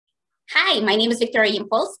Hi, my name is Victoria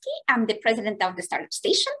Yampolsky. I'm the president of the Startup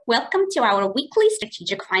Station. Welcome to our weekly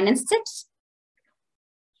strategic finance tips.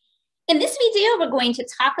 In this video, we're going to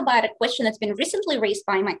talk about a question that's been recently raised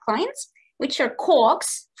by my clients, which are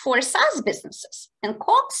COGS for SaaS businesses. And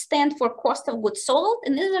COGS stand for cost of goods sold,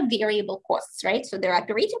 and these are variable costs, right? So they're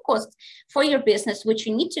operating costs for your business, which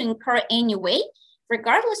you need to incur anyway,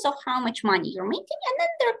 regardless of how much money you're making. And then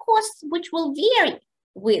there are costs which will vary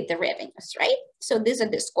with the revenues, right? So these are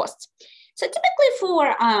these costs. So typically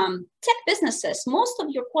for tech businesses, most of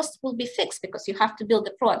your costs will be fixed because you have to build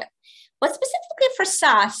the product. But specifically for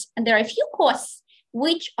SaaS, there are a few costs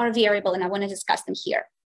which are variable, and I want to discuss them here.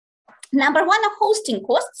 Number one are hosting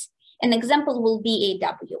costs. An example will be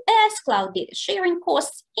AWS, cloud data sharing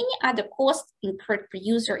costs, any other costs incurred per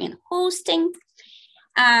user in hosting.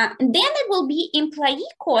 And then there will be employee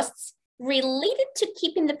costs related to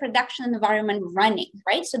keeping the production environment running,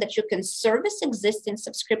 right? So that you can service existing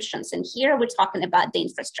subscriptions. And here we're talking about the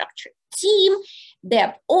infrastructure team,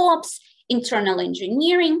 DevOps, internal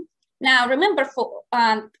engineering. Now, remember, for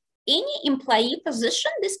any employee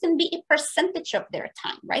position, this can be a percentage of their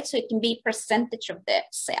time, right? So it can be a percentage of their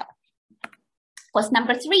salary. Cost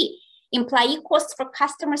number three, employee costs for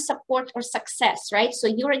customer support or success, right? So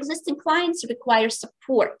your existing clients require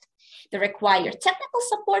support. They require technical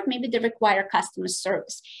support, maybe they require customer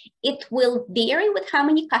service. It will vary with how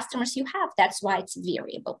many customers you have. That's why it's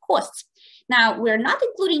variable costs. Now, we're not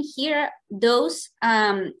including here those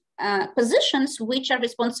positions which are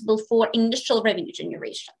responsible for initial revenue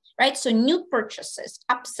generation, right? So new purchases,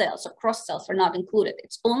 upsells, or cross-sells are not included.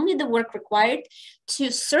 It's only the work required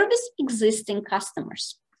to service existing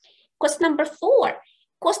customers. Cost number four,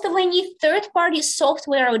 cost of any third-party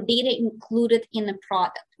software or data included in the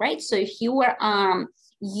product, right? So if you are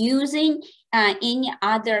using any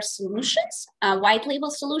other solutions, white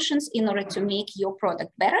label solutions, in order to make your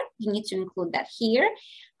product better, you need to include that here.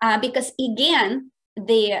 Because again,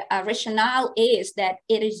 the rationale is that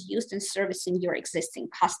it is used in servicing your existing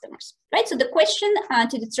customers, right? So the question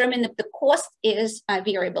to determine if the cost is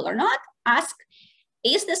variable or not, ask,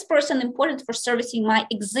 is this person important for servicing my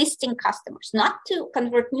existing customers? Not to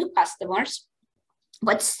convert new customers,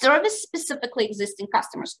 but service specifically existing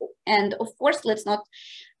customers. And of course, let's not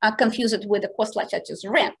confuse it with a cost like such as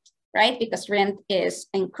rent, right? Because rent is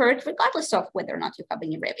incurred regardless of whether or not you have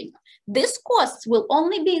any revenue. These costs will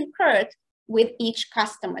only be incurred with each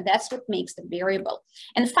customer. That's what makes them variable.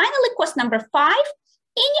 And finally, cost number five,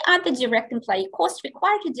 any other direct employee costs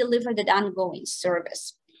required to deliver the ongoing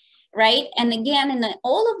service, right? And again, in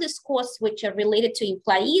all of these costs which are related to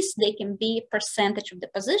employees, they can be a percentage of the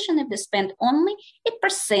position if they spend only a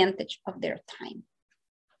percentage of their time.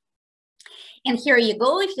 And here you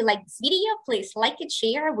go. If you like this video, please like it,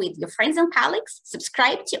 share with your friends and colleagues,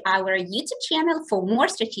 subscribe to our YouTube channel for more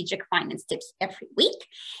strategic finance tips every week,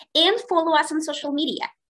 and follow us on social media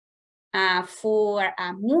for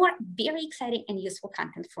more very exciting and useful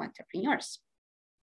content for entrepreneurs.